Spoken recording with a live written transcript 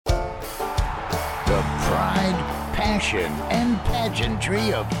pride, passion, and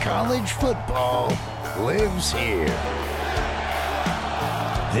pageantry of college football lives here.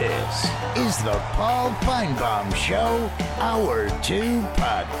 This is the Paul Feinbaum Show, Hour 2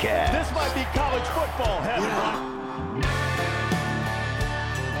 podcast. This might be college football heaven.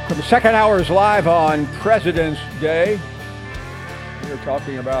 So the second hour is live on President's Day. We are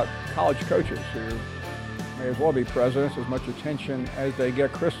talking about college coaches who may as well be presidents, as much attention as they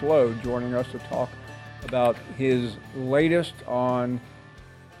get. Chris Lowe joining us to talk about his latest on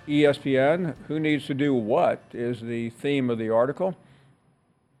ESPN. Who needs to do what is the theme of the article.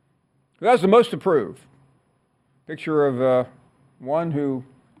 Who has the most to prove? Picture of one who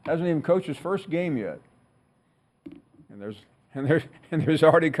hasn't even coached his first game yet. And there's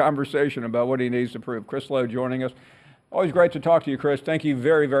already conversation about what he needs to prove. Chris Lowe joining us. Always great to talk to you, Chris. Thank you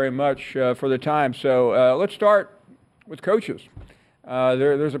very, very much for the time. So let's start with coaches.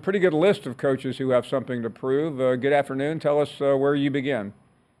 There's a pretty good list of coaches who have something to prove. Good afternoon. Tell us where you begin.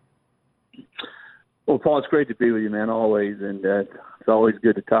 Well, Paul, it's great to be with you, man, always. And it's always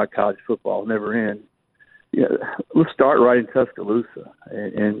good to talk college football. Never end. Yeah, let's start right in Tuscaloosa.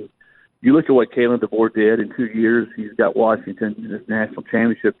 And you look at what Kalen DeBoer did in 2 years. He's got Washington in his national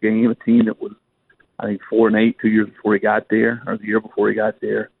championship game, a team that was, I think, 4-8 2 years before he got there, or the year before he got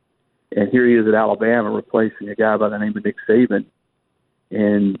there. And here he is at Alabama replacing a guy by the name of Nick Saban.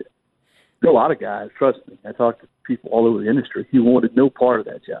 And there are a lot of guys, trust me, I talked to people all over the industry, who wanted no part of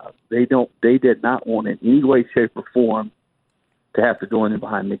that job. They did not want in any way, shape, or form to have to go in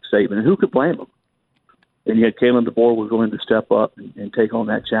behind Nick Saban. And who could blame them? And yet Kalen DeBoer was willing to step up and take on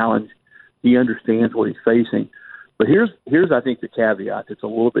that challenge. He understands what he's facing. But here's I think, the caveat that's a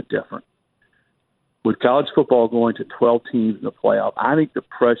little bit different. With college football going to 12 teams in the playoff, I think the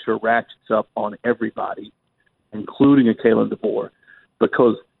pressure ratchets up on everybody, including a Kalen DeBoer,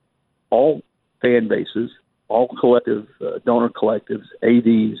 because all fan bases, all collective, donor collectives,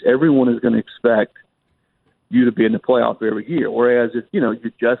 ADs, everyone is going to expect you to be in the playoff every year. Whereas if, you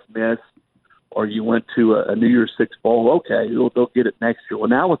just missed or you went to a New Year's Six bowl, okay, they'll get it next year. Well,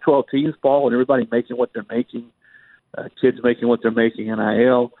 now with 12 teams, Paul, and everybody making what they're making, kids making what they're making,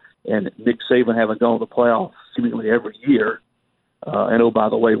 NIL, and Nick Saban having gone to the playoffs seemingly every year, and, oh, by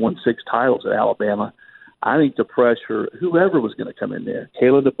the way, won 6 titles at Alabama, I think the pressure, whoever was going to come in there,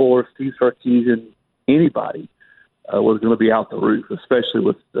 Kalen DeBoer, Steve Sarkisian, anybody, was going to be out the roof, especially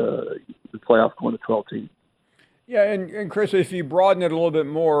with the playoff going to 12 teams. Yeah, and Chris, if you broaden it a little bit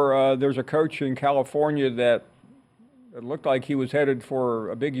more, there's a coach in California that it looked like he was headed for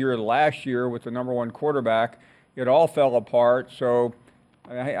a big year last year with the number one quarterback. It all fell apart, so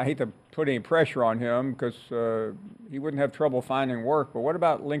I hate to put any pressure on him because he wouldn't have trouble finding work. But what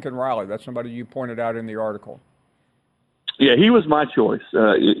about Lincoln Riley? That's somebody you pointed out in the article. Yeah, he was my choice.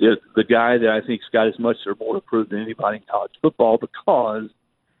 The guy that I think's got as much or more to prove than anybody in college football, because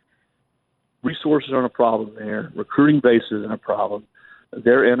resources aren't a problem there. Recruiting base isn't a problem.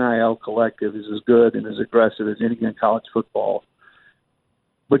 Their NIL collective is as good and as aggressive as anything in college football.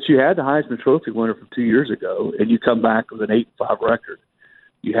 But you had the Heisman Trophy winner from 2 years ago, and you come back with an 8-5 record.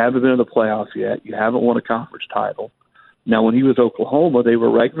 You haven't been in the playoffs yet. You haven't won a conference title. Now, when he was at Oklahoma, they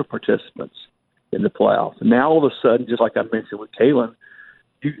were regular participants in the playoffs. And now, all of a sudden, just like I mentioned with Kalen,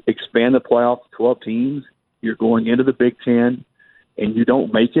 you expand the playoff to 12 teams. You're going into the Big Ten, and you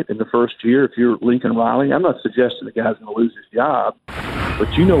don't make it in the first year. If you're Lincoln Riley, I'm not suggesting the guy's going to lose his job,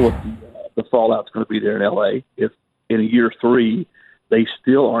 but you know what the fallout's going to be there in L.A. if in a year 3 they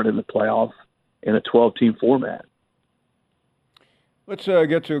still aren't in the playoff in a 12-team format. Let's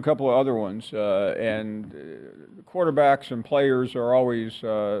get to a couple of other ones. Quarterbacks and players are always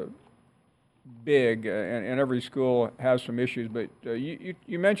big, and every school has some issues. But you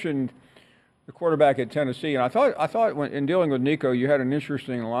mentioned the quarterback at Tennessee, and I thought when, in dealing with Nico, you had an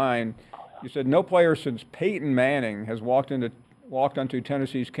interesting line. You said no player since Peyton Manning has walked onto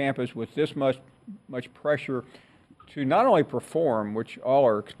Tennessee's campus with this much pressure to not only perform, which all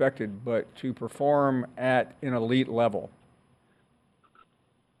are expected, but to perform at an elite level.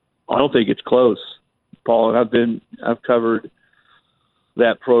 I don't think it's close, Paul. I've covered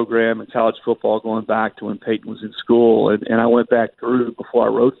that program in college football going back to when Peyton was in school, and I went back through before I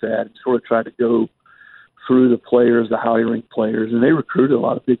wrote that and sort of tried to go through the players, the highly ranked players, and they recruited a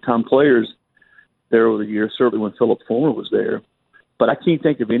lot of big time players there over the years. Certainly when Philip Fulmer was there, but I can't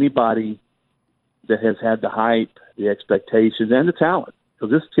think of anybody that has had the hype, the expectations, and the talent.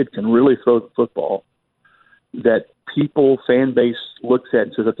 Because this kid can really throw the football. That fan base looks at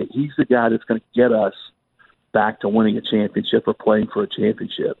and says, okay, he's the guy that's going to get us back to winning a championship or playing for a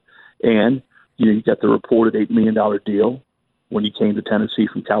championship. And, you got the reported $8 million deal when he came to Tennessee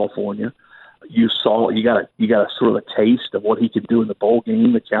from California. you got a sort of a taste of what he can do in the bowl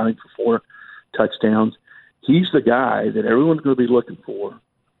game, accounting for 4 touchdowns. He's the guy that everyone's going to be looking for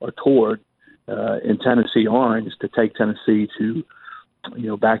or toward in Tennessee Orange to take Tennessee to,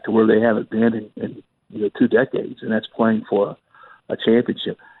 back to where they haven't been in 2 decades, and that's playing for a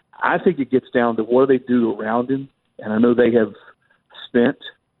championship. I think it gets down to what do they do around him, and I know they have spent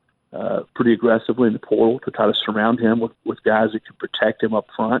pretty aggressively in the portal to try to surround him with guys that can protect him up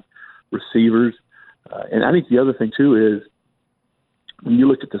front, receivers. And I think the other thing, too, is when you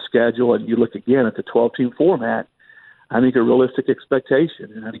look at the schedule and you look again at the 12-team format, I think a realistic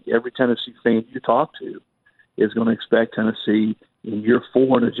expectation, and I think every Tennessee fan you talk to is going to expect Tennessee in year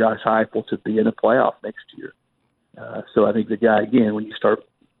 4 under Josh Heupel to be in a playoff next year. So I think the guy, again, when you start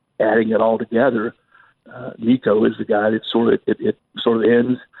adding it all together, Nico is the guy that sort of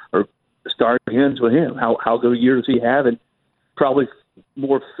ends or ends with him. How good a year does he have? And probably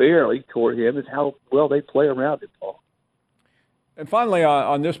more fairly toward him is how well they play around him, Paul. And finally,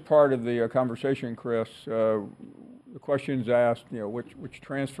 on this part of the conversation, Chris, the question's asked, which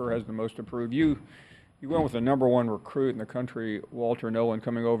transfer has the most improved? You went with the number 1 recruit in the country, Walter Nolan,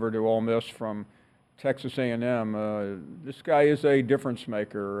 coming over to Ole Miss from Texas A&M. This guy is a difference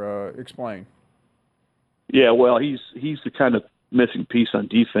maker. Explain. Yeah, well, he's the kind of missing piece on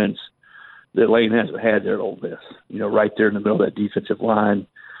defense that Lane hasn't had there at Ole Miss. Right there in the middle of that defensive line.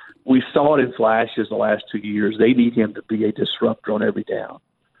 We saw it in flashes the last 2 years. They need him to be a disruptor on every down.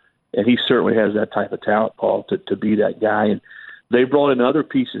 And he certainly has that type of talent, Paul, to be that guy. And they brought in other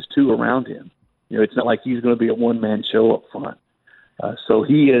pieces, too, around him. It's not like he's going to be a one-man show up front. So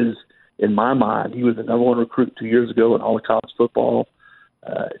he is, in my mind, he was the number 1 recruit 2 years ago in all of college football.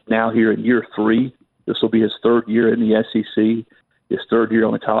 Now here in year 3, this will be his 3rd year in the SEC, his 3rd year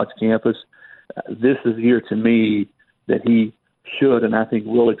on the college campus. This is the year to me that he should and I think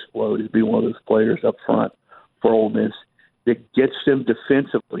will explode as being one of those players up front for Ole Miss that gets them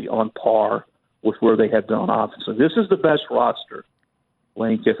defensively on par with where they have been on offense. So this is the best roster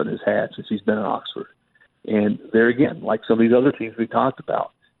Lane Kiffin has had since he's been in Oxford. And there again, like some of these other teams we talked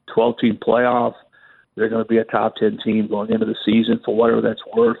about, 12-team playoff, they're going to be a top 10 team going into the season for whatever that's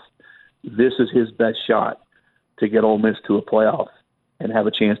worth. This is his best shot to get Ole Miss to a playoff and have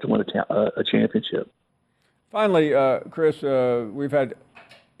a chance to win a championship. Finally, Chris, we've had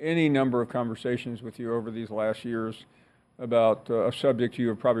any number of conversations with you over these last years about a subject you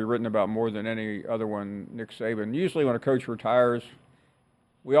have probably written about more than any other one, Nick Saban. Usually when a coach retires,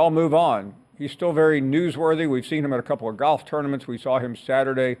 we all move on. He's still very newsworthy. We've seen him at a couple of golf tournaments. We saw him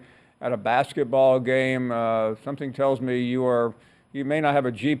Saturday at a basketball game. Something tells me you may not have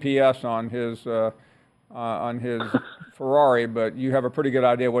a GPS on his Ferrari, but you have a pretty good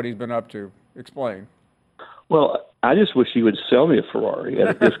idea what he's been up to. Explain. Well, I just wish he would sell me a Ferrari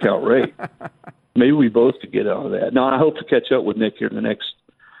at a discount rate. Maybe we both could get on that. No, I hope to catch up with Nick here in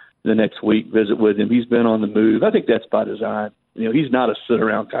the next week, visit with him. He's been on the move. I think that's by design. He's not a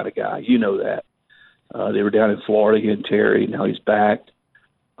sit-around kind of guy. You know that. They were down in Florida, he and Terry. Now he's back.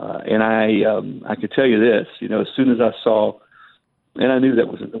 And I can tell you this, as soon as I saw, and I knew that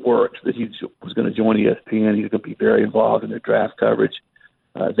was in the works, that he was going to join ESPN. He was going to be very involved in their draft coverage.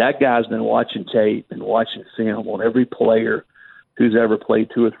 That guy's been watching tape and watching film on every player who's ever played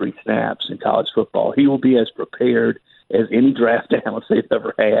 2 or 3 snaps in college football. He will be as prepared as any draft analyst they've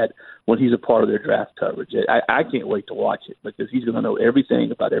ever had when he's a part of their draft coverage. I can't wait to watch it because he's going to know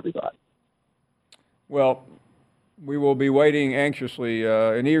everything about everybody. Well, we will be waiting anxiously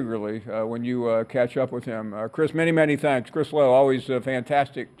and eagerly when you catch up with him. Chris, many, many thanks. Chris Lowe, always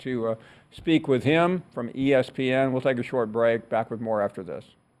fantastic to speak with him from ESPN. We'll take a short break. Back with more after this.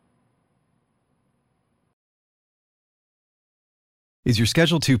 Is your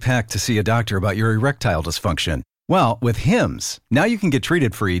schedule too packed to see a doctor about your erectile dysfunction? Well, with Hims, now you can get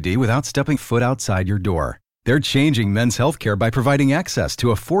treated for ED without stepping foot outside your door. They're changing men's healthcare by providing access to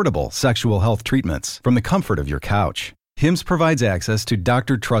affordable sexual health treatments from the comfort of your couch. Hims provides access to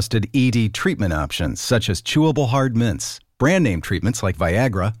doctor-trusted ED treatment options such as chewable hard mints, brand name treatments like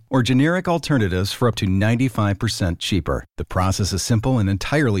Viagra, or generic alternatives for up to 95% cheaper. The process is simple and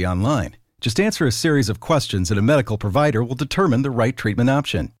entirely online. Just answer a series of questions and a medical provider will determine the right treatment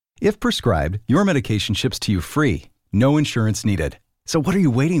option. If prescribed, your medication ships to you free. No insurance needed. So what are you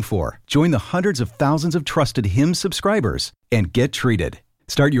waiting for? Join the hundreds of thousands of trusted Hims subscribers and get treated.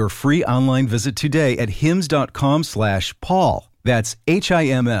 Start your free online visit today at hims.com/Paul. That's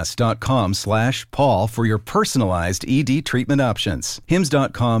HIMS.com/Paul for your personalized ED treatment options.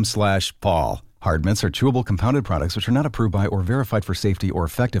 hims.com/Paul. Hard mints are chewable compounded products which are not approved by or verified for safety or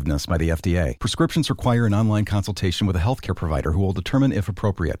effectiveness by the FDA. Prescriptions require an online consultation with a healthcare provider who will determine if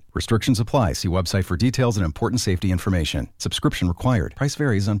appropriate. Restrictions apply. See website for details and important safety information. Subscription required. Price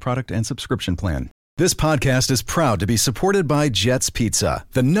varies on product and subscription plan. This podcast is proud to be supported by Jets Pizza,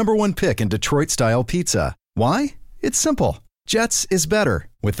 the #1 pick in Detroit-style pizza. Why? It's simple. Jets is better.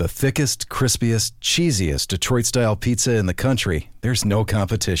 With the thickest, crispiest, cheesiest Detroit-style pizza in the country, there's no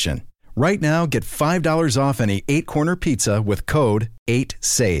competition. Right now, get $5 off any 8-corner pizza with code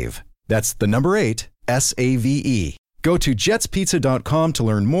 8SAVE. That's the number 8, SAVE. Go to jetspizza.com to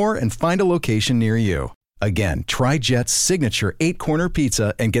learn more and find a location near you. Again, try Jet's signature 8-corner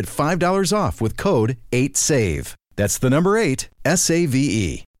pizza and get $5 off with code 8SAVE. That's the number 8,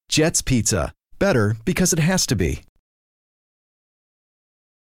 SAVE. Jet's Pizza. Better because it has to be.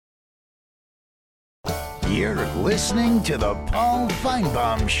 You're listening to the Paul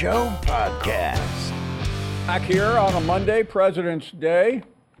Feinbaum Show podcast. Back here on a Monday, President's Day.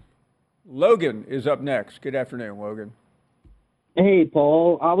 Logan is up next. Good afternoon, Logan. Hey,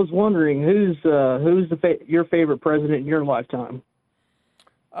 Paul. I was wondering who's your favorite president in your lifetime?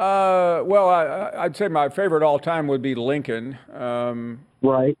 Well, I'd say my favorite all time would be Lincoln.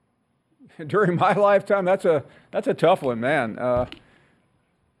 Right. During my lifetime, that's a tough one, man.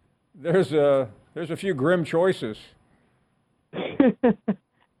 There's a few grim choices.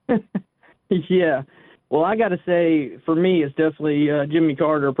 Yeah. Well, I got to say, for me, it's definitely Jimmy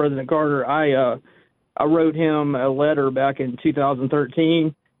Carter, President Carter. I wrote him a letter back in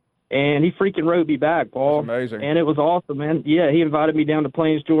 2013, and he freaking wrote me back, Paul. That's amazing. And it was awesome, man. Yeah, he invited me down to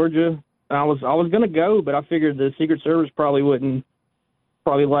Plains, Georgia. I was going to go, but I figured the Secret Service probably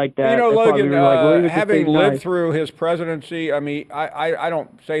like that. You know, Logan, well, having lived through his presidency, I mean, I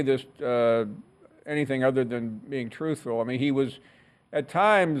don't say this anything other than being truthful. I mean, he was, at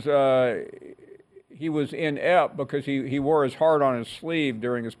times, he was inept because he wore his heart on his sleeve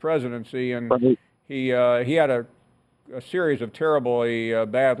during his presidency, and right. He had a series of terribly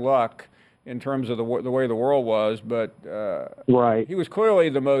bad luck in terms of the way the world was, but right. He was clearly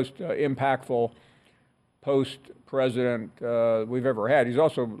the most impactful post-president we've ever had. He's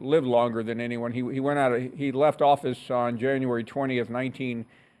also lived longer than anyone. He left office on January 20th,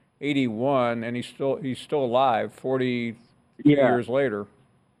 1981, and he's still alive 40 years later.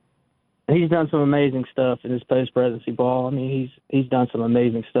 He's done some amazing stuff in his post-presidency, Paul. I mean, he's done some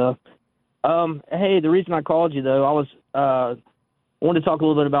amazing stuff. Hey, the reason I called you, though, I was wanted to talk a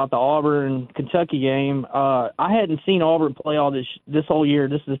little bit about the Auburn-Kentucky game. I hadn't seen Auburn play all this whole year.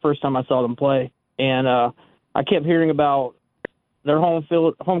 This is the first time I saw them play. And I kept hearing about their home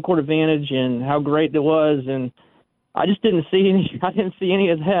court advantage and how great it was, and I just didn't see any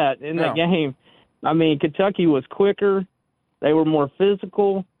of that in that game. I mean, Kentucky was quicker. They were more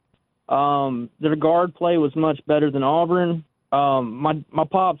physical. Their guard play was much better than Auburn. My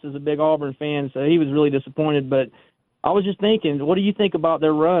pops is a big Auburn fan, so he was really disappointed. But I was just thinking, what do you think about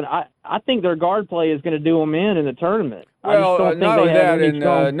their run? I think their guard play is going to do them in the tournament. Well, not only that,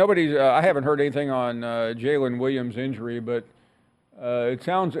 and nobody's. I haven't heard anything on Jalen Williams' injury, but it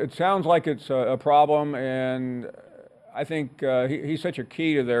sounds like it's a problem, and I think he's such a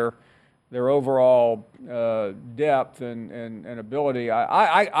key to their overall depth and ability.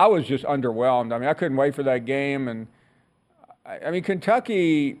 I was just underwhelmed. I mean, I couldn't wait for that game, and I mean,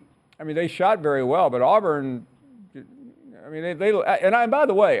 Kentucky. I mean, they shot very well, but Auburn. I mean, and by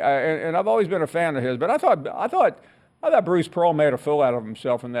the way, and I've always been a fan of his, but I thought Bruce Pearl made a fool out of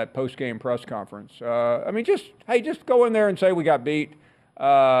himself in that post-game press conference. I mean, just go in there and say we got beat.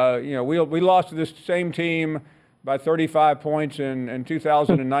 We lost to this same team by 35 points in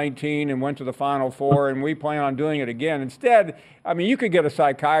 2019 and went to the Final Four, and we plan on doing it again. Instead, I mean, you could get a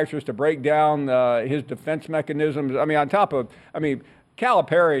psychiatrist to break down his defense mechanisms. I mean,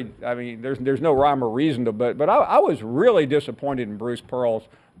 Calipari, I mean, there's no rhyme or reason to, but I was really disappointed in Bruce Pearl's,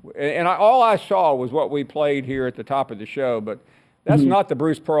 and all I saw was what we played here at the top of the show, but that's not the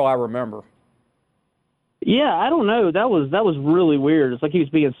Bruce Pearl I remember. Yeah, I don't know. That was really weird. It's like he was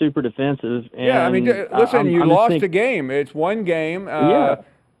being super defensive. And yeah, I mean, listen, you lost a game. It's one game.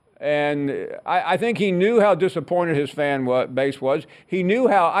 And I think he knew how disappointed his fan base was. He knew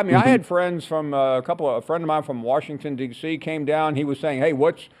how. I mean, I had friends from a friend of mine from Washington D.C. came down. He was saying, "Hey,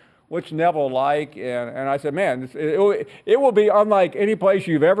 what's Neville like?" And I said, "Man, it will be unlike any place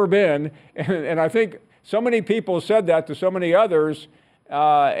you've ever been." And I think so many people said that to so many others,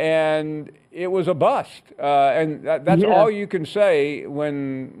 and it was a bust. And that's all you can say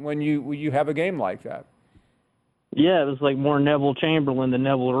when you have a game like that. Yeah, it was like more Neville Chamberlain than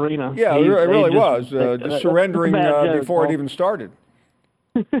Neville Arena. Yeah, it really was. Just surrendering before it even started.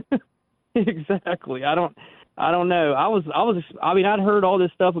 Exactly. I don't know. I mean, I'd heard all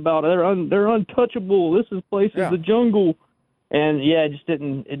this stuff about they're untouchable. This place is the jungle. And yeah, it just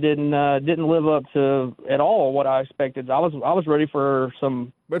didn't live up to at all what I expected. I was ready for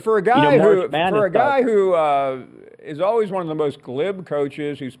some. But for a guy who is always one of the most glib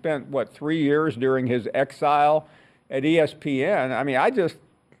coaches, who spent 3 years during his exile at ESPN. I mean,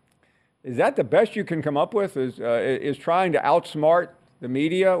 is that the best you can come up with? Is trying to outsmart the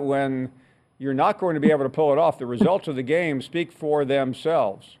media when you're not going to be able to pull it off? The results of the game speak for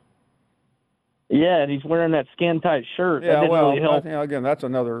themselves. Yeah, and he's wearing that skin-tight shirt. Yeah, that didn't really help. Again, that's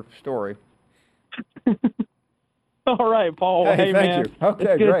another story. All right, Paul. Hey, thank man. you. Okay,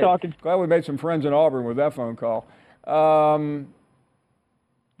 it's good great. Talking. Glad we made some friends in Auburn with that phone call.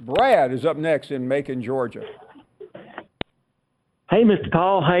 Brad is up next in Macon, Georgia. Hey, Mr.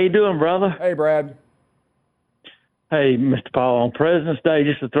 Paul. How you doing, brother? Hey, Brad. Hey, Mr. Paul. On President's Day,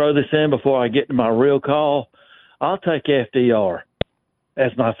 just to throw this in before I get to my real call, I'll take FDR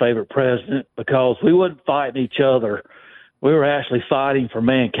as my favorite president because we wasn't fighting each other. We were actually fighting for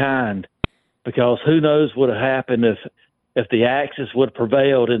mankind, because who knows what would have happened if the Axis would have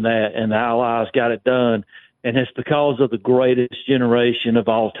prevailed in that and the Allies got it done. And it's because of the greatest generation of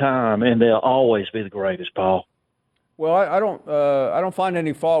all time, and they'll always be the greatest, Paul. Well, I don't find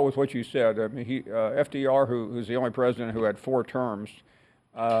any fault with what you said. I mean, FDR, who's the only president who had 4 terms.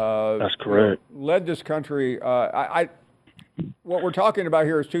 That's correct. Led this country. What we're talking about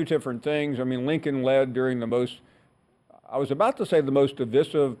here is 2 different things. I mean, Lincoln led during the most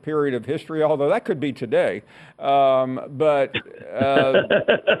divisive period of history, although that could be today. But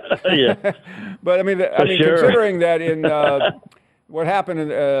yeah. But I mean, Sure. Considering that in what happened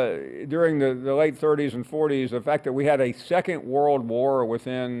during the late 30s and 40s, the fact that we had a second World War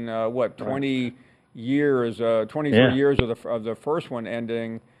within 20 years, 23 years of the first one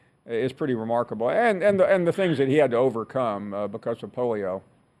ending, is pretty remarkable, and the things that he had to overcome because of polio.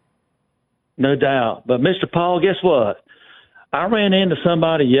 No doubt. But Mr. Paul, guess what? I ran into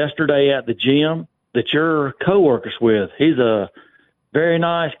somebody yesterday at the gym that you're co-workers with. He's a very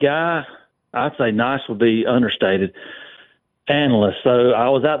nice guy. I'd say nice would be understated. Analyst. So I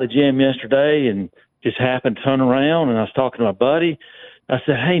was at the gym yesterday and just happened to turn around, and I was talking to my buddy. I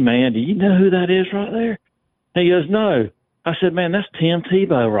said, "Hey, man, do you know who that is right there?" He goes, "No." I said, "Man, that's Tim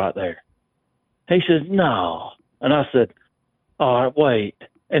Tebow right there." He says, "No." And I said, "All right, wait."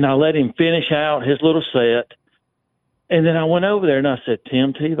 And I let him finish out his little set. And then I went over there and I said,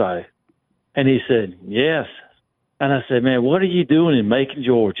 "Tim Tebow." And he said, "Yes." And I said, "Man, what are you doing in Macon,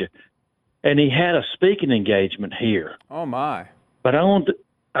 Georgia?" And he had a speaking engagement here. Oh, my. But I'm going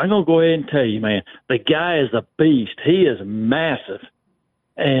to go ahead and tell you, man, the guy is a beast. He is massive.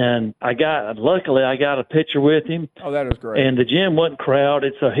 And luckily I got a picture with him. Oh, that is great. And the gym wasn't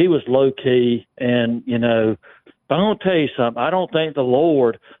crowded, so he was low key. And, but I'm going to tell you something. I don't think the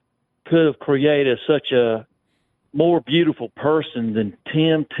Lord could have created such a more beautiful person than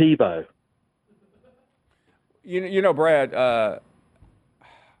Tim Tebow. Brad,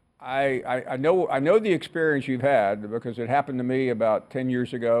 I know the experience you've had, because it happened to me about 10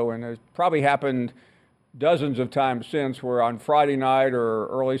 years ago, and it's probably happened dozens of times since, where on Friday night or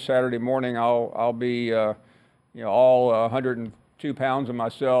early Saturday morning I'll be all 102 pounds of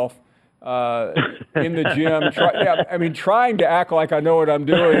myself in the gym, trying to act like I know what I'm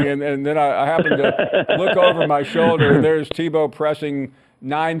doing, and then I happen to look over my shoulder and there's Tebow pressing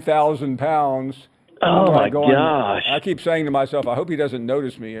 9,000 pounds. Oh, my gosh. I keep saying to myself, I hope he doesn't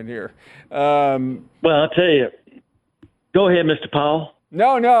notice me in here. Well, I'll tell you. Go ahead, Mr. Paul.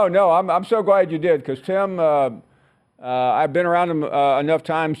 No. I'm so glad you did, because Tim, I've been around him enough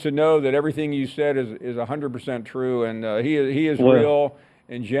times to know that everything you said is 100% true, and he is real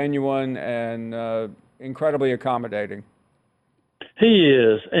and genuine and incredibly accommodating. He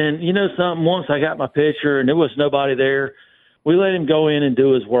is. And you know something? Once I got my picture and there was nobody there, we let him go in and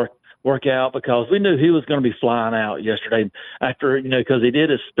do his workout, because we knew he was going to be flying out yesterday after, because he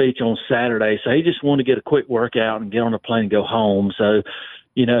did his speech on Saturday. So he just wanted to get a quick workout and get on the plane and go home. So,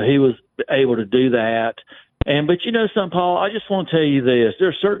 he was able to do that. But something, Paul, I just want to tell you this. There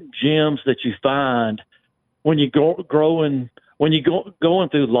are certain gems that you find when you going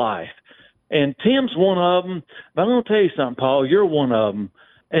through life. And Tim's one of them. But I'm going to tell you something, Paul, you're one of them.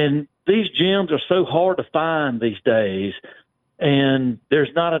 And these gems are so hard to find these days. And there's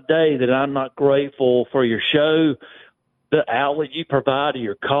not a day that I'm not grateful for your show, the outlet you provide to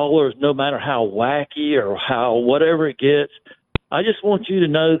your callers, no matter how wacky or how whatever it gets. I just want you to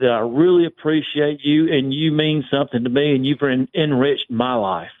know that I really appreciate you, and you mean something to me, and you've enriched my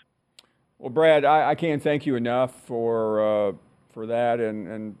life. Well, Brad, I can't thank you enough for for that,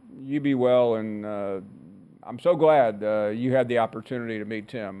 and you be well. And I'm so glad you had the opportunity to meet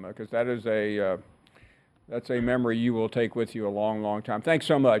Tim, because that is that's a memory you will take with you a long, long time. Thanks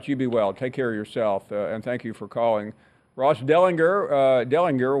so much. You be well. Take care of yourself, and thank you for calling. Ross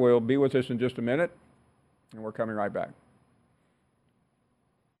Dellinger will be with us in just a minute, and we're coming right back.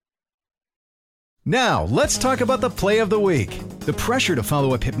 Now, let's talk about the play of the week. The pressure to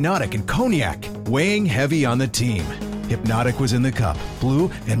follow up Hypnotic and Cognac, weighing heavy on the team. Hypnotic was in the cup,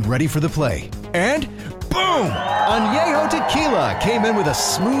 blue, and ready for the play. And boom! Añejo Tequila came in with a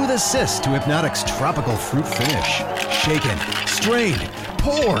smooth assist to Hypnotic's tropical fruit finish. Shaken, strained,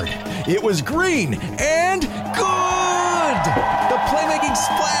 poured. It was green and good! The playmaking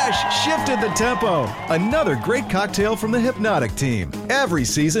splash shifted the tempo. Another great cocktail from the Hypnotic team. Every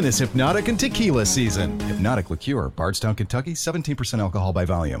season is Hypnotic and Tequila season. Hypnotic Liqueur, Bardstown, Kentucky, 17% alcohol by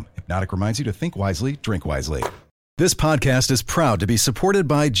volume. Hypnotic reminds you to think wisely, drink wisely. This podcast is proud to be supported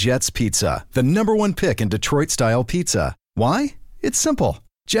by Jets Pizza, the #1 pick in Detroit-style pizza. Why? It's simple.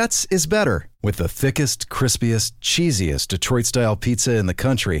 Jets is better. With the thickest, crispiest, cheesiest Detroit-style pizza in the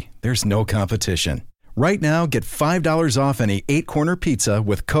country, there's no competition. Right now, get $5 off any 8-corner pizza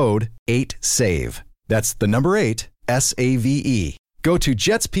with code 8SAVE. That's the number 8, SAVE. Go to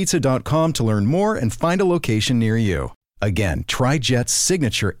jetspizza.com to learn more and find a location near you. Again, try Jet's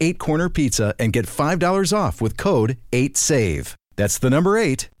signature 8-corner pizza and get $5 off with code 8SAVE. That's the number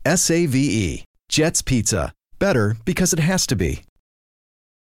 8, SAVE. Jet's Pizza. Better because it has to be.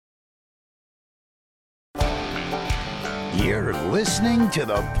 You're listening to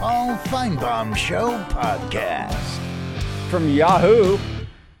the Paul Feinbaum Show podcast. From Yahoo,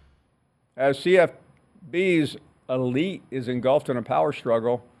 as CFB's elite is engulfed in a power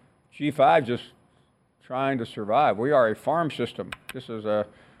struggle, G5 just trying to survive. We are a farm system. This is a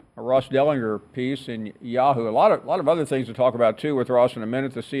Ross Dellinger piece in Yahoo. A lot of other things to talk about, too, with Ross in a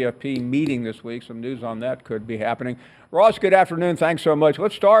minute. The CFP meeting this week. Some news on that could be happening. Ross, good afternoon. Thanks so much.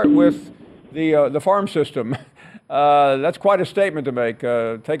 Let's start with the farm system. That's quite a statement to make.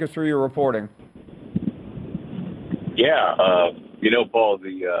 Take us through your reporting. Yeah, Paul,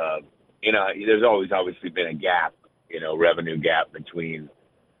 there's always obviously been a gap, revenue gap between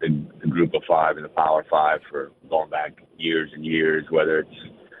the group of five and the Power Five for going back years and years, whether it's,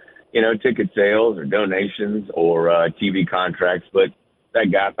 ticket sales or donations or TV contracts. But that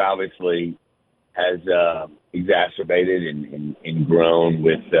gap obviously has exacerbated and grown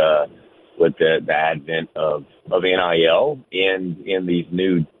with the advent of NIL and in these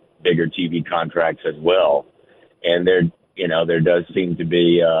new bigger TV contracts as well. And there does seem to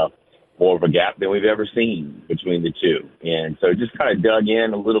be more of a gap than we've ever seen between the two. And so just kind of dug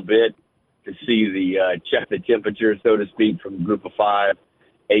in a little bit to see check the temperature, so to speak, from the group of five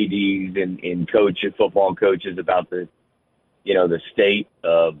ADs and football coaches about the state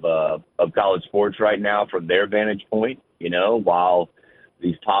of college sports right now from their vantage point, while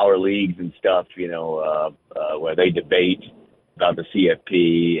these power leagues and stuff, where they debate about the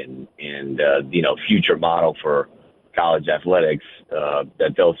CFP and future model for college athletics,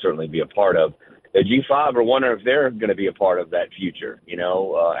 that they'll certainly be a part of. The G5 are wondering if they're going to be a part of that future,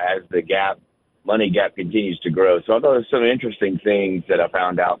 as the money gap continues to grow. So I thought there's some interesting things that I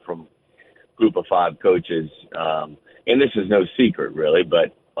found out from group of five coaches. And this is no secret really,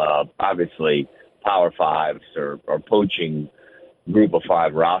 but obviously Power Fives are poaching group of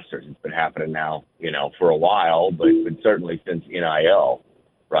five rosters. It's been happening now, for a while, but certainly since NIL,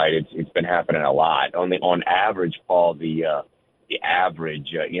 right? It's been happening a lot. On average, Paul, the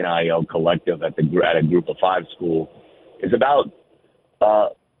average NIL collective at a group of five school is about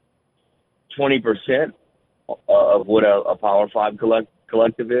 20% of what a Power Five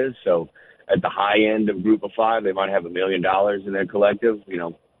collective is. So at the high end of group of five, they might have $1 million in their collective.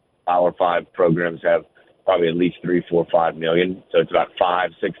 Power Five programs have probably at least 3, 4, 5 million. So it's about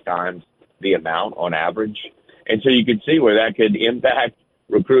 5-6 times the amount on average. And so you could see where that could impact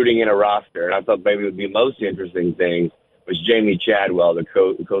recruiting in a roster. And I thought maybe the most interesting thing was Jamie Chadwell, the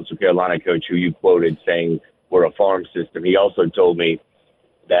Coastal Carolina coach who you quoted, saying we're a farm system. He also told me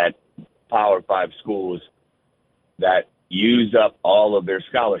that Power Five schools that use up all of their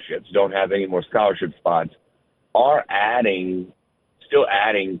scholarships, don't have any more scholarship spots, are still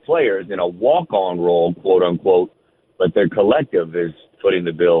adding players in a walk-on role, quote unquote, but their collective is footing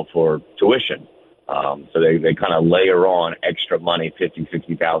the bill for tuition. So they kind of layer on extra money, $50,000,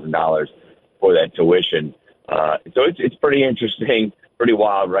 $60,000 for that tuition. So it's pretty interesting, pretty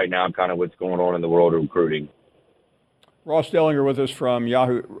wild right now, kind of what's going on in the world of recruiting. Ross Dellinger with us from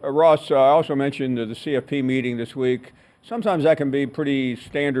Yahoo. Ross, I also mentioned the CFP meeting this week. sometimes that can be pretty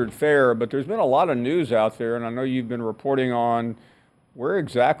standard fare, but there's been a lot of news out there, and I know you've been reporting on where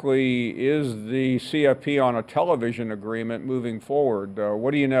exactly is the CFP on a television agreement moving forward.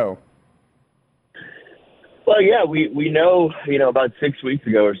 What do you know? Well, yeah, we know, about 6 weeks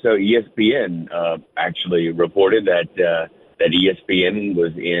ago or so, ESPN actually reported that ESPN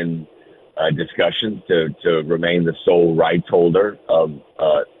was in discussions to remain the sole rights holder of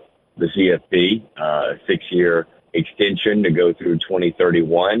the CFP, 6-year extension to go through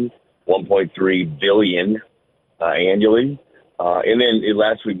 2031, $1.3 billion annually. And then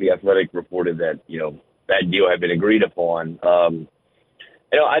last week, The Athletic reported that, that deal had been agreed upon.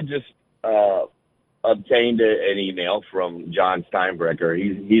 I just obtained an email from John Steinbrecher.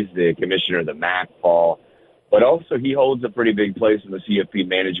 He's the commissioner of the MAC, Paul, but also he holds a pretty big place in the CFP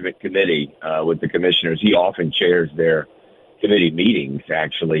management committee with the commissioners. He often chairs their committee meetings,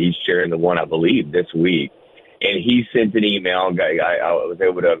 actually. He's chairing the one, I believe, this week. And he sent an email. I was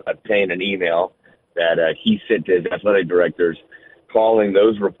able to obtain an email that he sent to his athletic directors calling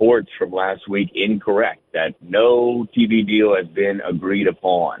those reports from last week incorrect, that no TV deal has been agreed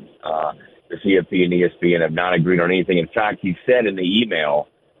upon. The CFP and ESPN have not agreed on anything. In fact, he said in the email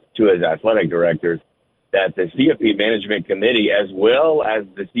to his athletic directors that the CFP management committee, as well as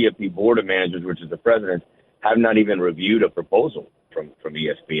the CFP board of managers, which is the president, have not even reviewed a proposal from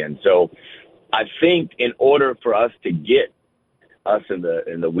ESPN. So I think in order for us to get us in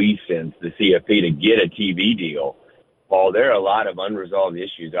the we sense, the CFP, to get a TV deal, Paul, there are a lot of unresolved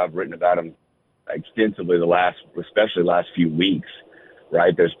issues. I've written about them extensively especially last few weeks,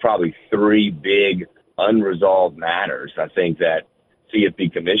 right? There's probably 3 big unresolved matters, I think, that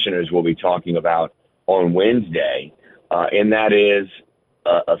CFP commissioners will be talking about on Wednesday, and that is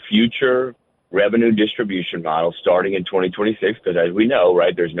a future revenue distribution model starting in 2026, because as we know,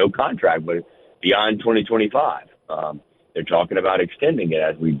 right, there's no contract, but beyond 2025. They're talking about extending it,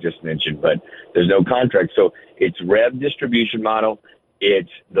 as we just mentioned, but there's no contract. So it's rev distribution model, it's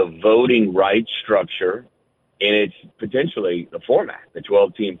the voting rights structure, and it's potentially the format, the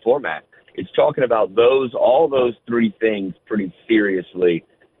 12-team format. It's talking about all those 3 things pretty seriously.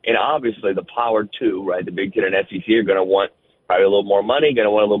 And obviously the power too, right? The Big Ten and SEC are going to want probably a little more money, going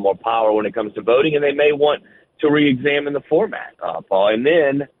to want a little more power when it comes to voting, and they may want to re-examine the format, Paul. And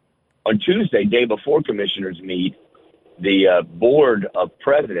then on Tuesday, day before commissioners meet, the board of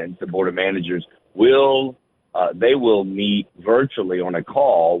presidents, the board of managers, will meet virtually on a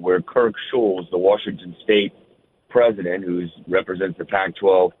call where Kirk Schulz, the Washington State president, who represents the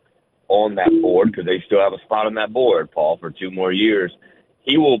Pac-12 on that board, because they still have a spot on that board, Paul, for 2 more years,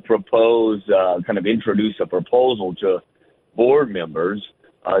 he will introduce a proposal to board members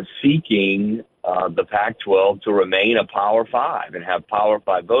seeking the Pac-12 to remain a Power 5 and have Power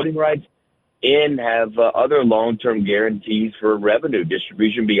 5 voting rights and have other long-term guarantees for revenue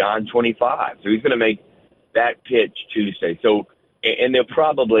distribution beyond 25. So he's going to make that pitch Tuesday. So, and they'll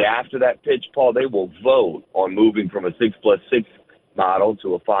probably, after that pitch, Paul, they will vote on moving from a 6+6 model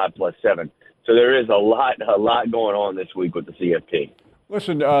to a 5+7. So there is a lot going on this week with the CFP.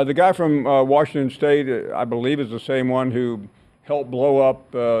 Listen, the guy from Washington State, I believe, is the same one who helped blow up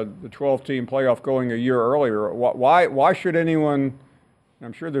the 12-team playoff going a year earlier. Why should anyone,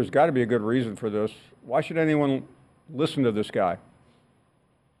 I'm sure there's got to be a good reason for this, why should anyone listen to this guy?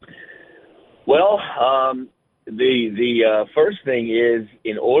 Well, the first thing is,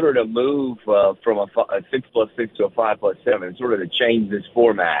 in order to move from a 6+6 to a 5+7, sort of to change this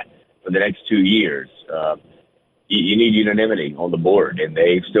format for the next 2 years, you need unanimity on the board, and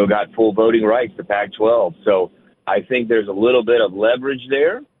they've still got full voting rights, the Pac-12. So I think there's a little bit of leverage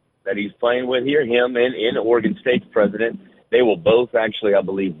there that he's playing with here, him and Oregon State's president. They will both actually, I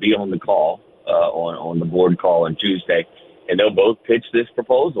believe, be on the call, on the board call on Tuesday, and they'll both pitch this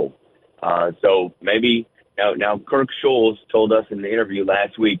proposal. So maybe now Kirk Schulz told us in the interview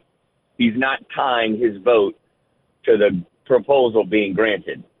last week he's not tying his vote to the proposal being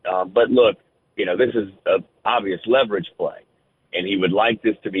granted. But look, this is an obvious leverage play, and he would like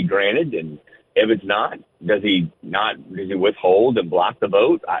this to be granted. And if it's not, does he withhold and block the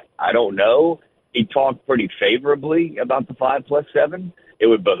vote? I don't know. He talked pretty favorably about the 5+7. It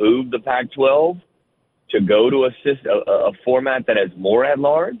would behoove the Pac-12 to go to a format that has more at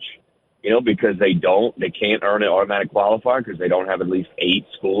large, because they can't earn an automatic qualifier because they don't have at least 8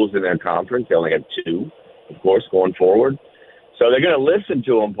 schools in their conference. They only have 2, of course, going forward. So they're going to listen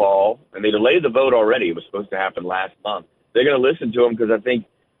to him, Paul, and they delayed the vote already. It was supposed to happen last month. They're going to listen to him because I think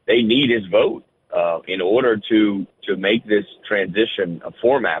they need his vote in order to make this transition a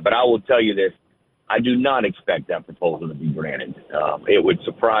format. But I will tell you this, I do not expect that proposal to be granted. It would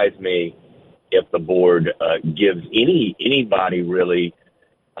surprise me if the board gives anybody really,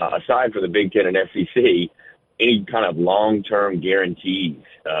 aside from the Big Ten and SEC, any kind of long-term guarantees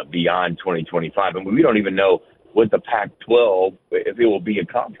beyond 2025. And we don't even know what the Pac-12, if it will be a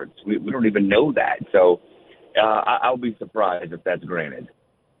conference. We don't even know that. So I'll be surprised if that's granted.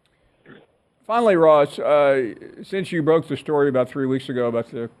 Finally, Ross, since you broke the story about 3 weeks ago about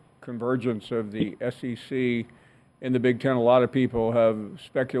the convergence of the SEC and the Big Ten, a lot of people have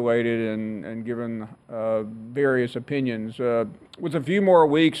speculated and given various opinions. With a few more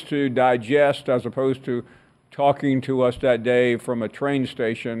weeks to digest as opposed to talking to us that day from a train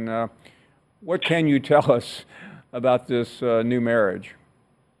station, what can you tell us about this new marriage?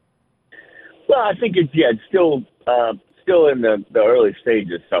 Well, I think it's still in the early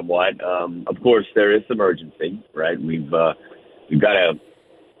stages somewhat. Of course, there is some urgency, right? We've got to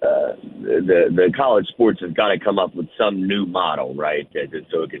the college sports has got to come up with some new model, right?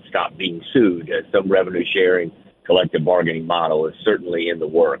 So it can stop being sued. Some revenue sharing, collective bargaining model is certainly in the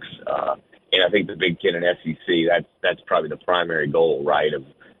works. And I think the Big Ten and SEC, that's probably the primary goal, right,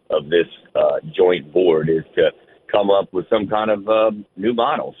 of this joint board is to come up with some kind of new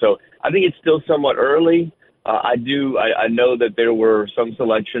model. So I think it's still somewhat early. I know that there were some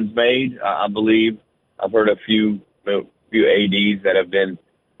selections made. I believe I've heard a few ADs that have been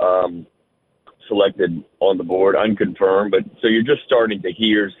selected on the board, unconfirmed. But so you're just starting to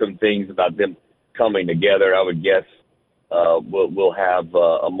hear some things about them coming together. I would guess we'll have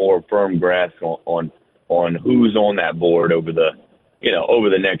a more firm grasp on who's on that board over the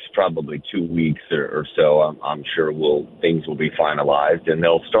next probably 2 weeks or so. I'm sure things will be finalized, and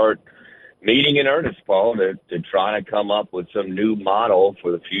they'll start meeting in earnest, Paul, to try to come up with some new model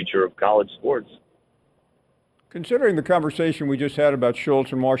for the future of college sports. Considering the conversation we just had about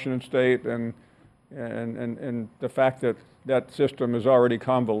Schultz and Washington State and the fact that that system is already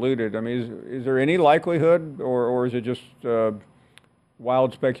convoluted, I mean, is there any likelihood, or is it just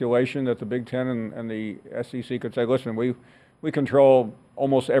wild speculation that the Big Ten and the SEC could say, listen, we control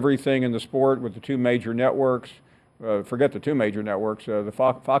almost everything in the sport with the two major networks. Forget the two major networks. The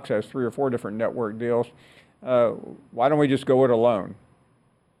Fox has 3 or 4 different network deals. Why don't we just go it alone?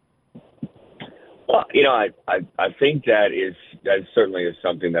 Well, I think that certainly is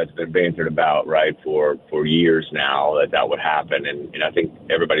something that's been bantered about, right, for years now that would happen. And I think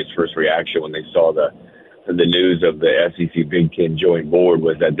everybody's first reaction when they saw the news of the SEC Big Ten joint board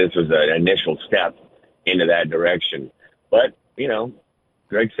was that this was an initial step into that direction. But,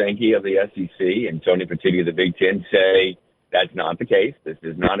 Greg Sankey of the SEC and Tony Petitti of the Big Ten say that's not the case. This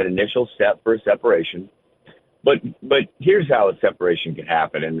is not an initial step for a separation. But here's how a separation can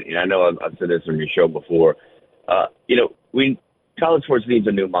happen. And I know I've said this on your show before. College sports needs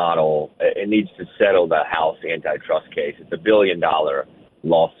a new model. It needs to settle the House antitrust case. It's $1 billion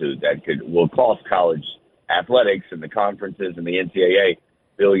lawsuit that will cost college athletics and the conferences and the NCAA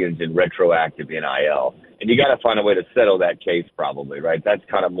billions in retroactive NIL. And you got to find a way to settle that case probably, right? That's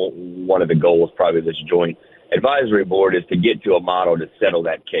kind of one of the goals probably of this joint advisory board is to get to a model to settle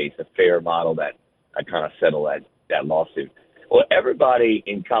that case, a fair model that kind of settle that lawsuit. Well, everybody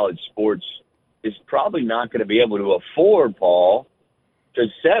in college sports is probably not going to be able to afford, Paul, to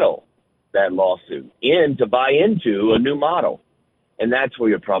settle that lawsuit and to buy into a new model. And that's where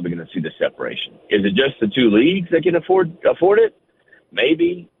you're probably going to see the separation. Is it just the two leagues that can afford it?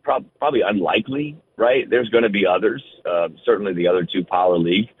 Maybe, probably unlikely, right? There's going to be others, certainly the other two power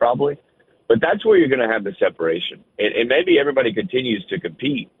leagues probably. But that's where you're going to have the separation. And maybe everybody continues to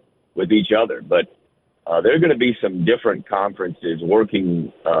compete with each other, but there are going to be some different conferences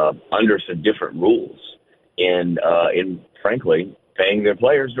working under some different rules and frankly, paying their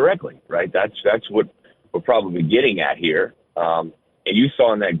players directly, right? That's what we're probably getting at here. And you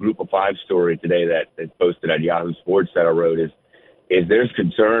saw in that Group of 5 story today that posted at Yahoo Sports that I wrote is there's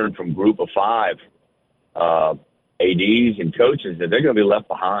concern from Group of 5 ADs and coaches that they're going to be left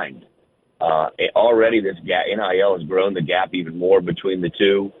behind. Already this NIL has grown the gap even more between the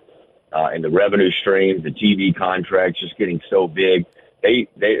two. And the revenue streams, the TV contracts just getting so big,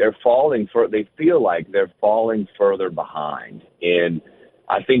 they're falling they feel like they're falling further behind. And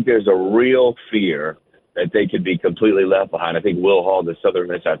I think there's a real fear that they could be completely left behind. I think Will Hall, the Southern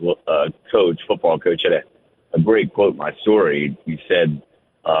Miss football coach, had a great quote in my story. He said,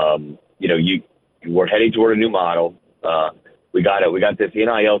 we're heading toward a new model. We got this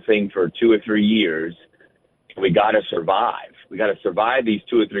NIL thing for 2 or 3 years. We got to survive. We got to survive these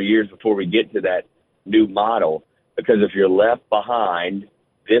 2 or 3 years before we get to that new model, because if you're left behind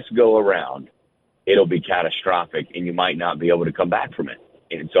this go around, it'll be catastrophic and you might not be able to come back from it.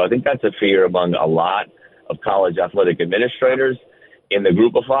 And so I think that's a fear among a lot of college athletic administrators in the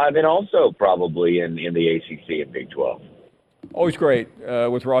group of five, and also probably in the ACC and Big 12. Always great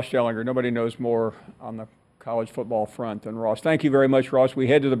with Ross Stellinger. Nobody knows more on the college football front than Ross. Thank you very much, Ross. We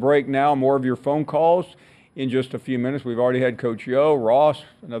head to the break now. More of your phone calls in just a few minutes. We've already had Coach Yo, Ross,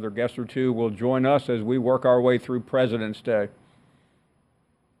 another guest or two will join us as we work our way through President's Day.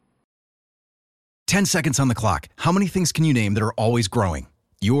 10 seconds on the clock. How many things can you name that are always growing?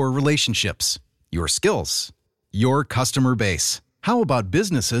 Your relationships, your skills, your customer base. How about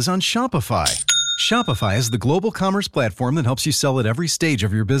businesses on Shopify? Shopify is the global commerce platform that helps you sell at every stage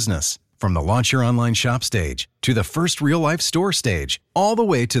of your business. From the launch your online shop stage, to the first real-life store stage, all the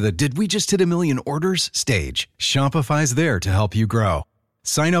way to the did we just hit a million orders stage, Shopify's there to help you grow.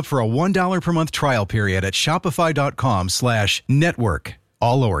 Sign up for a $1 per month trial period at shopify.com/network,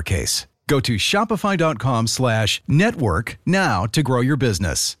 all lowercase. Go to shopify.com/network now to grow your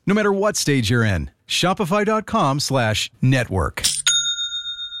business, no matter what stage you're in. Shopify.com/network.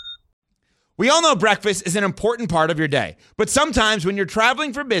 We all know breakfast is an important part of your day, but sometimes when you're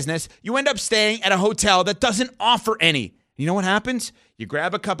traveling for business, you end up staying at a hotel that doesn't offer any. You know what happens? You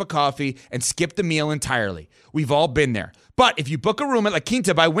grab a cup of coffee and skip the meal entirely. We've all been there. But if you book a room at La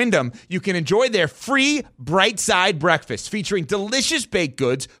Quinta by Wyndham, you can enjoy their free Bright Side breakfast featuring delicious baked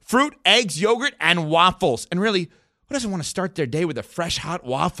goods, fruit, eggs, yogurt, and waffles. And really, who doesn't want to start their day with a fresh hot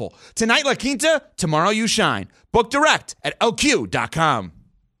waffle? Tonight, La Quinta, tomorrow you shine. Book direct at lq.com.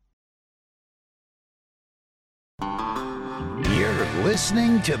 You're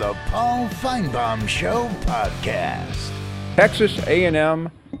listening to the Paul Feinbaum Show podcast. Texas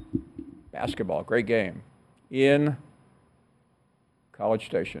A&M basketball, great game in College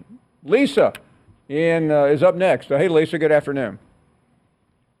Station. Lisa is up next. Hey, Lisa, good afternoon.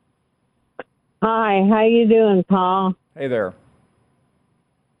 Hi, how you doing, Paul? Hey there.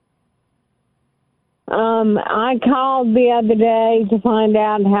 I called the other day to find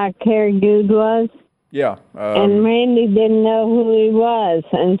out how Kerry Good was. Yeah. And Randy didn't know who he was,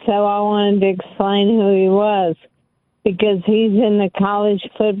 and so I wanted to explain who he was because he's in the College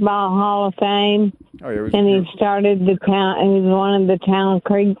Football Hall of Fame, and he started he was one of the Town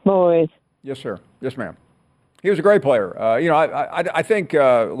Creek boys. Yes, sir. Yes, ma'am. He was a great player. I think,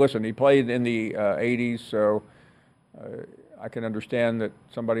 listen, he played in the 80s, so I can understand that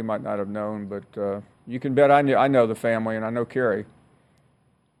somebody might not have known, but you can bet I know the family, and I know Kerry.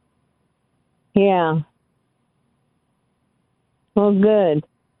 Yeah. Well, good.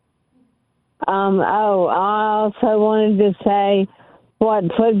 I also wanted to say what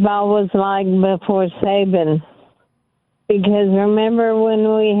football was like before Saban. Because remember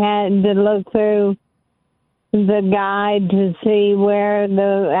when we had to look through the guide to see where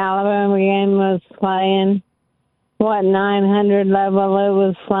the Alabama game was playing, what 900 level it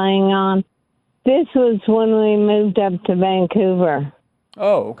was playing on? This was when we moved up to Vancouver.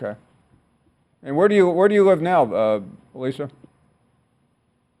 Oh, okay. And where do you live now, Lisa?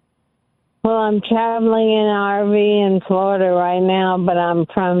 Well, I'm traveling in an RV in Florida right now, but I'm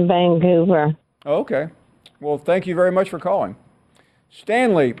from Vancouver. Oh, okay. Well, thank you very much for calling.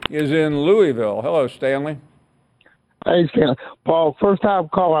 Stanley is in Louisville. Hello, Stanley. Hey, Stanley. Paul, first time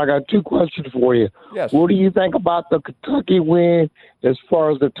caller, I got two questions for you. Yes. What do you think about the Kentucky win as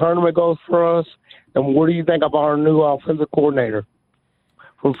far as the tournament goes for us? And what do you think about our new offensive coordinator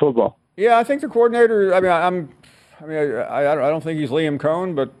for football? Yeah, I think the coordinator. I don't think he's Liam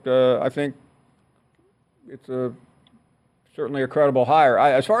Cohn, but I think it's certainly a credible hire.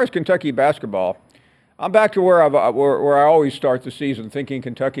 As far as Kentucky basketball, I'm back to where I always start the season, thinking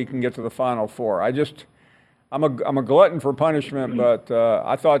Kentucky can get to the Final Four. I'm a glutton for punishment, but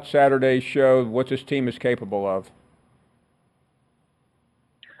I thought Saturday showed what this team is capable of.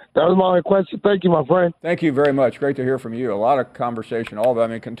 That was my only question. Thank you, my friend. Thank you very much. Great to hear from you. A lot of conversation.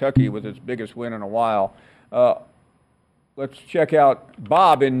 Kentucky with its biggest win in a while. Let's check out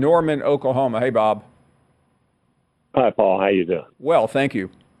Bob in Norman, Oklahoma. Hey, Bob. Hi, Paul. How you doing? Well, thank you.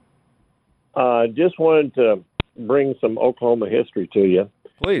 Just wanted to bring some Oklahoma history to you.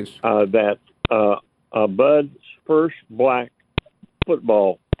 Please. Bud's first black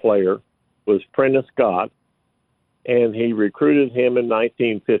football player was Prentice Scott, and he recruited him in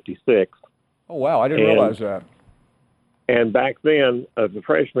 1956. Oh, wow. I didn't realize that. And back then, the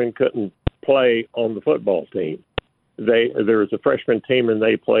freshmen couldn't play on the football team. There was a freshman team, and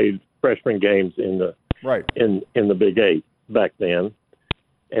they played freshman games in the in the Big Eight back then.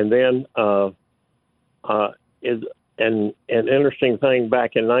 And then an interesting thing,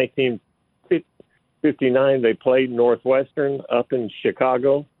 back in 1959, they played Northwestern up in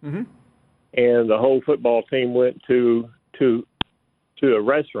Chicago. Mm-hmm. And the whole football team went to a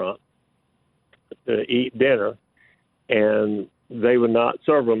restaurant to eat dinner, and they would not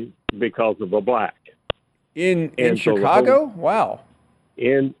serve them because of a black. In Chicago? Wow.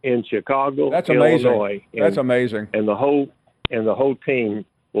 In Chicago, that's amazing. Illinois. That's amazing. And the whole team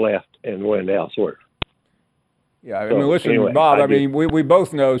left and went elsewhere. Yeah, I mean, listen, anyway, Bob, I mean, we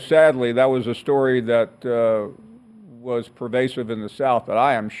both know, sadly, that was a story that was pervasive in the South, but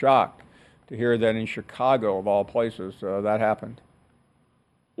I am shocked to hear that in Chicago, of all places, that happened.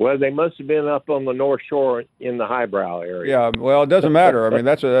 Well, they must have been up on the North Shore in the highbrow area. Yeah, well, it doesn't matter. I mean,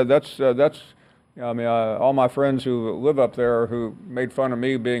 that's I mean, all my friends who live up there who made fun of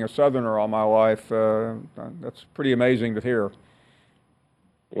me being a Southerner all my life, that's pretty amazing to hear.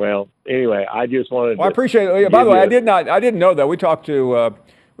 Well, anyway, I just wanted to. I appreciate it. By the way, I didn't know that. We talked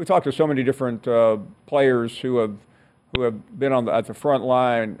to so many different players who have been at the front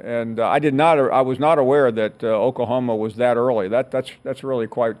line, and I was not aware that Oklahoma was that early. That's really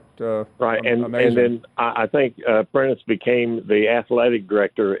quite right. Amazing. And then I think Prentice became the athletic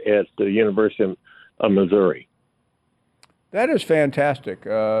director at the University of Missouri. That is fantastic.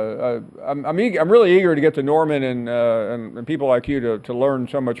 I'm really eager to get to Norman and people like you to learn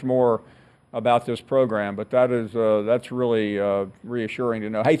so much more about this program. But that's really reassuring to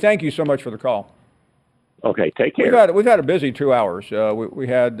know. Hey, thank you so much for the call. Okay, take care. We've had a busy 2 hours. We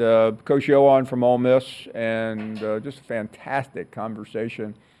had Coach Yo on from Ole Miss, and just a fantastic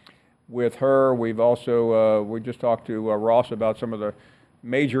conversation with her. We've also we just talked to Ross about some of the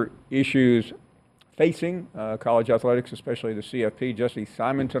major issues facing college athletics, especially the CFP. Jesse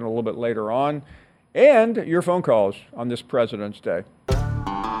Simonton a little bit later on, and your phone calls on this President's Day.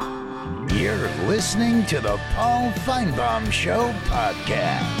 You're listening to the Paul Feinbaum Show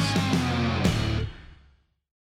podcast.